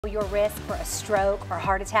Your risk for a stroke or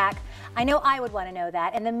heart attack? I know I would want to know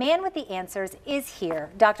that, and the man with the answers is here,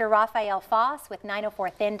 Dr. Raphael Foss with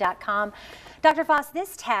 904thin.com. Dr. Foss,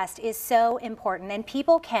 this test is so important, and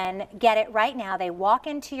people can get it right now. They walk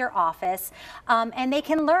into your office, and they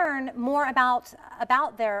can learn more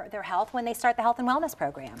about their health when they start the health and wellness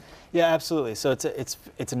program. Yeah, absolutely. So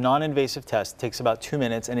it's a non-invasive test. It takes about 2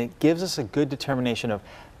 minutes, and it gives us a good determination of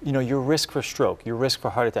your risk for stroke, your risk for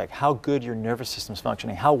heart attack, how good your nervous system's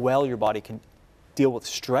functioning, how well your body can deal with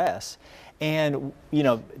stress. And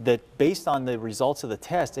that based on the results of the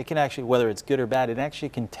test, it can actually, whether it's good or bad, it actually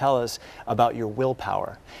can tell us about your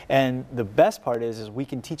willpower. And the best part is we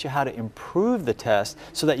can teach you how to improve the test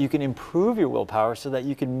so that you can improve your willpower so that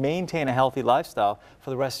you can maintain a healthy lifestyle for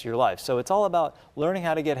the rest of your life. So it's all about learning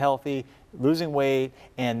how to get healthy, losing weight,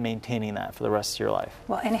 and maintaining that for the rest of your life.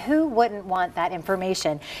 Well, and who wouldn't want that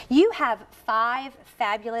information? You have 5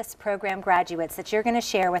 fabulous program graduates that you're going to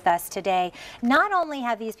share with us today. Not only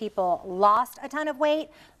have these people lost a ton of weight,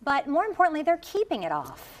 but more importantly, they're keeping it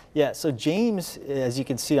off. Yeah, so James, as you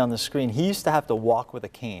can see on the screen, he used to have to walk with a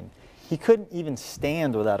cane. He couldn't even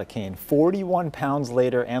stand without a cane. 41 pounds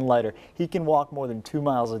later and lighter, he can walk more than 2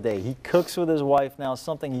 miles a day. He cooks with his wife now,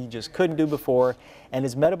 something he just couldn't do before. And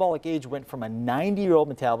his metabolic age went from a 90-year-old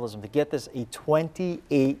metabolism to, get this, a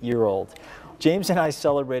 28-year-old. James and I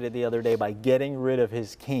celebrated the other day by getting rid of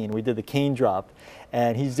his cane. We did the cane drop,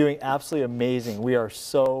 and he's doing absolutely amazing. We are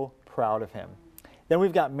so proud of him. Then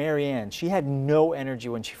we've got Marianne. She had no energy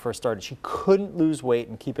when she first started. She couldn't lose weight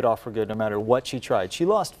and keep it off for good no matter what she tried. She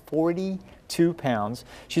lost 42 pounds.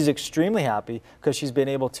 She's extremely happy because she's been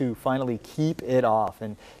able to finally keep it off.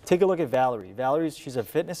 And take a look at Valerie. She's a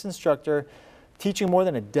fitness instructor, teaching more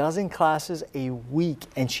than a dozen classes a week,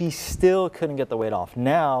 and she still couldn't get the weight off.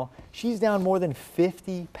 Now, she's down more than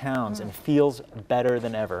 50 pounds and feels better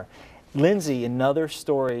than ever. Lindsay, another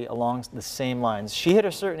story along the same lines. She hit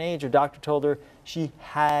a certain age, her doctor told her she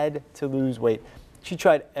had to lose weight. She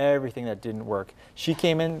tried everything that didn't work. She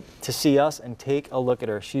came in to see us, and take a look at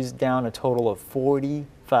her. She's down a total of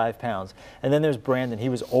 45 pounds. And then there's Brandon. He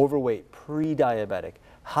was overweight, pre-diabetic,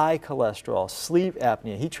 high cholesterol, sleep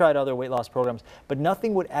apnea. He tried other weight loss programs, but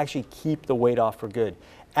nothing would actually keep the weight off for good.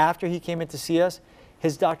 After he came in to see us,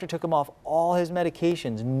 his doctor took him off all his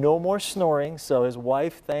medications, no more snoring, so his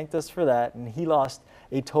wife thanked us for that, and he lost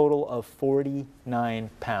a total of 49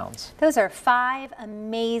 pounds. Those are 5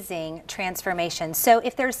 amazing transformations. So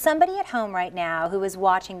if there's somebody at home right now who is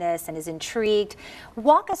watching this and is intrigued,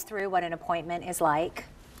 walk us through what an appointment is like.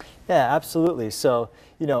 Yeah, absolutely. So,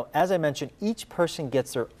 as I mentioned, each person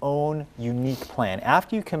gets their own unique plan.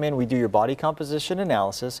 After you come in, we do your body composition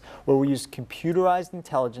analysis, where we use computerized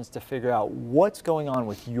intelligence to figure out what's going on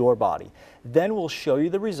with your body. Then we'll show you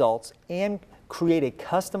the results and create a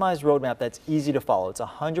customized roadmap that's easy to follow. It's a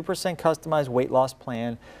 100% customized weight loss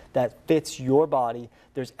plan that fits your body.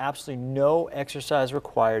 There's absolutely no exercise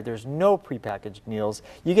required. There's no prepackaged meals.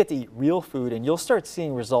 You get to eat real food, and you'll start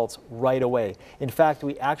seeing results right away. In fact,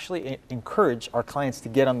 we actually encourage our clients to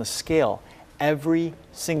get on the scale every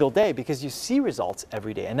single day, because you see results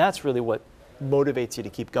every day, and that's really what motivates you to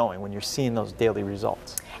keep going, when you're seeing those daily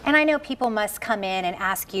results. And I know people must come in and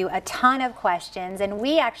ask you a ton of questions, and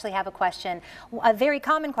we actually have a question, a very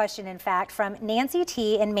common question in fact, from Nancy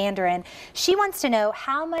T in Mandarin. She wants to know,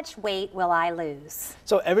 how much weight will I lose?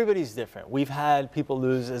 So everybody's different. We've had people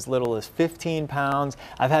lose as little as 15 pounds.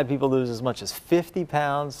 I've had people lose as much as 50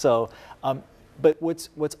 pounds. So but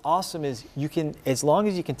what's awesome is you can, as long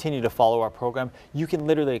as you continue to follow our program, you can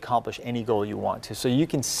literally accomplish any goal you want to. So you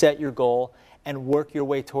can set your goal and work your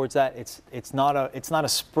way towards that. It's not a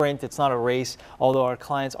sprint, it's not a race, although our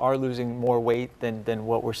clients are losing more weight than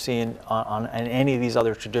what we're seeing on any of these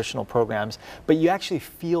other traditional programs. But you actually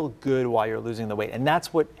feel good while you're losing the weight, and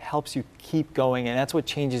that's what helps you keep going, and that's what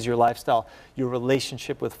changes your lifestyle, your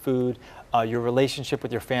relationship with food, your relationship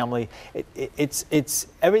with your family. It's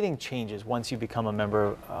everything changes once you become a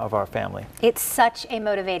member of our family. It's such a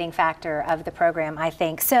motivating factor of the program, I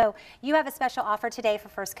think. So you have a special offer today for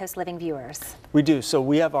First Coast Living viewers. We do. So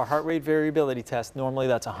we have our heart rate variability test. Normally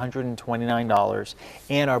that's $129,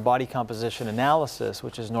 and our body composition analysis,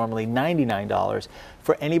 which is normally $99.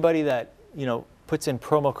 For anybody that puts in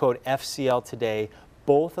promo code FCL today,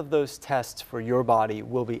 both of those tests for your body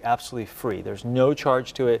will be absolutely free. There's no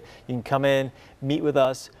charge to it. You can come in, meet with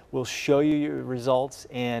us. We'll show you your results,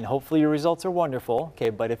 and hopefully your results are wonderful, okay?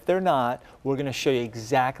 But if they're not, we're gonna show you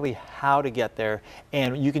exactly how to get there,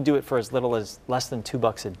 and you can do it for as little as less than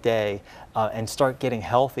 $2 a day and start getting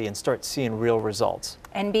healthy and start seeing real results.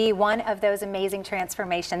 And be one of those amazing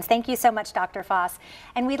transformations. Thank you so much, Dr. Foss.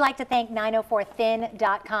 And we'd like to thank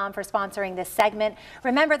 904thin.com for sponsoring this segment.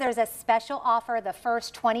 Remember, there's a special offer. The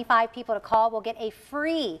first 25 people to call will get a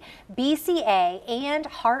free BCA and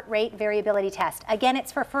heart rate variability test. Again,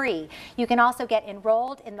 it's for free. You can also get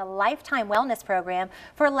enrolled in the Lifetime Wellness Program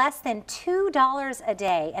for less than $2 a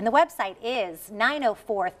day. And the website is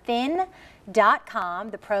 904thin.com.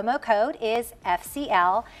 The promo code is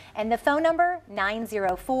FCL, and the phone number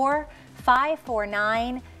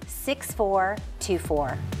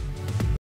 904-549-6424.